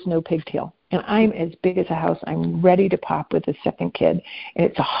other was no pigtail. And I'm as big as a house. I'm ready to pop with the second kid, and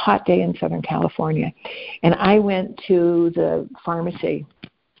it's a hot day in Southern California. And I went to the pharmacy,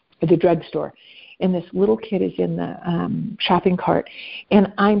 the drugstore, and this little kid is in the shopping cart.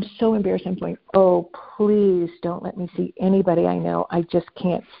 And I'm so embarrassed. I'm going, oh, please don't let me see anybody I know. I just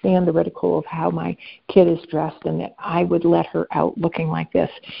can't stand the ridicule of how my kid is dressed and that I would let her out looking like this.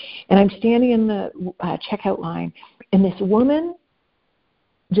 And I'm standing in the checkout line, and this woman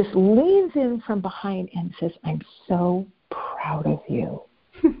just leans in from behind and says, I'm so proud of you.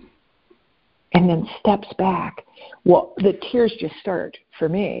 And then steps back. Well, the tears just start for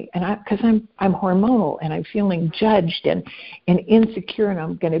me, and because I'm hormonal and I'm feeling judged and insecure, and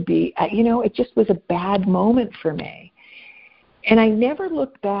I'm going to be, it just was a bad moment for me. And I never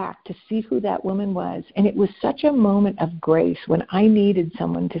looked back to see who that woman was, and it was such a moment of grace when I needed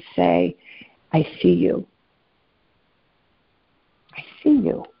someone to say, I see you. I see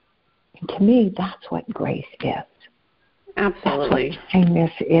you. And to me, that's what grace is. Absolutely. That's what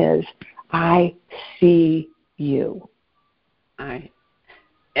kindness is. I see you.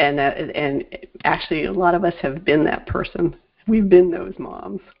 And actually, a lot of us have been that person. We've been those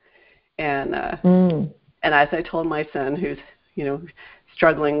moms. And as I told my son, who's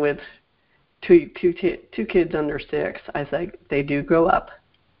struggling with two kids under 6, I was like, they do grow up.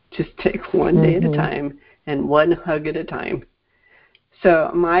 Just take one day at a time and one hug at a time.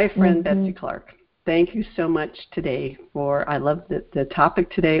 So my friend Betsy Clark, thank you so much today I love the topic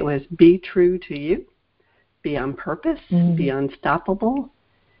today was be true to you, be on purpose, be unstoppable,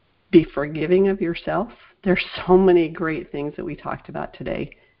 be forgiving of yourself. There's so many great things that we talked about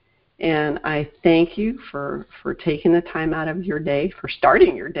today. And I thank you for taking the time out of your day, for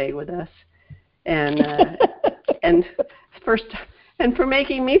starting your day with us, and for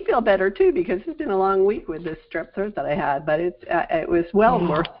making me feel better too, because it's been a long week with this strep throat that I had. But it was well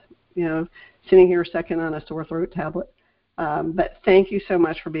worth, sitting here second on a sore throat tablet. But thank you so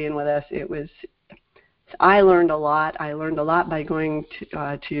much for being with us. I learned a lot. I learned a lot by going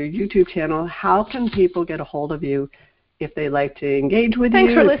to your YouTube channel. How can people get a hold of you if they like to engage with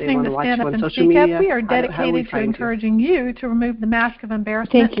Thanks you? for listening to Stand Up and Speak Up. We are dedicated to encouraging you to remove the mask of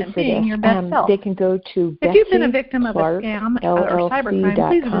embarrassment and being your best self. They can go to if you've been a victim of a scam or cybercrime,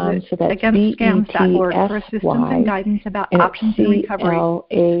 please visit againstscams.org for assistance and guidance about options and recovery.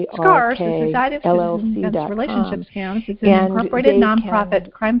 SCARS, the Society of Citizens Against Relationship Scams, is an incorporated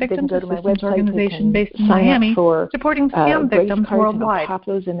nonprofit crime victims assistance organization based in Miami, supporting scam victims worldwide.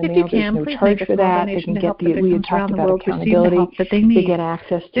 If you can, please make a small donation to help the victims around the world receive the help that they need. To get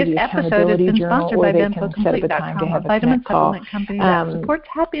access to this the episode has been sponsored by BenfoComplete.com, a vitamin supplement company that supports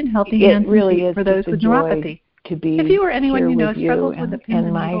happy and healthy hands and feet for those with neuropathy. If you or anyone you know struggles with the pain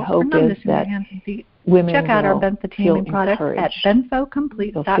and needles or numbness in their hands and feet, check out our benfotiamine products at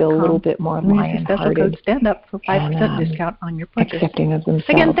BenfoComplete.com. They'll feel a little bit more lion-hearted. Use the special code STANDUP for 5% discount on your purchase. Accepting of themselves.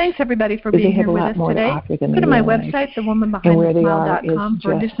 Again, thanks everybody for being here with us today. Go to my website, thewomanbehindthesmile.com,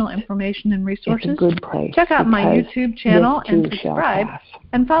 for additional information and resources. Check out my YouTube channel and subscribe,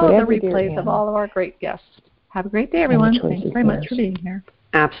 and follow the replays of all of our great guests. Have a great day, everyone. Thanks very much for being here.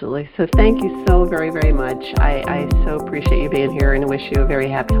 Absolutely. So thank you so very, very much. I so appreciate you being here, and I wish you a very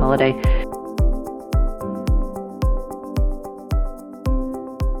happy holiday.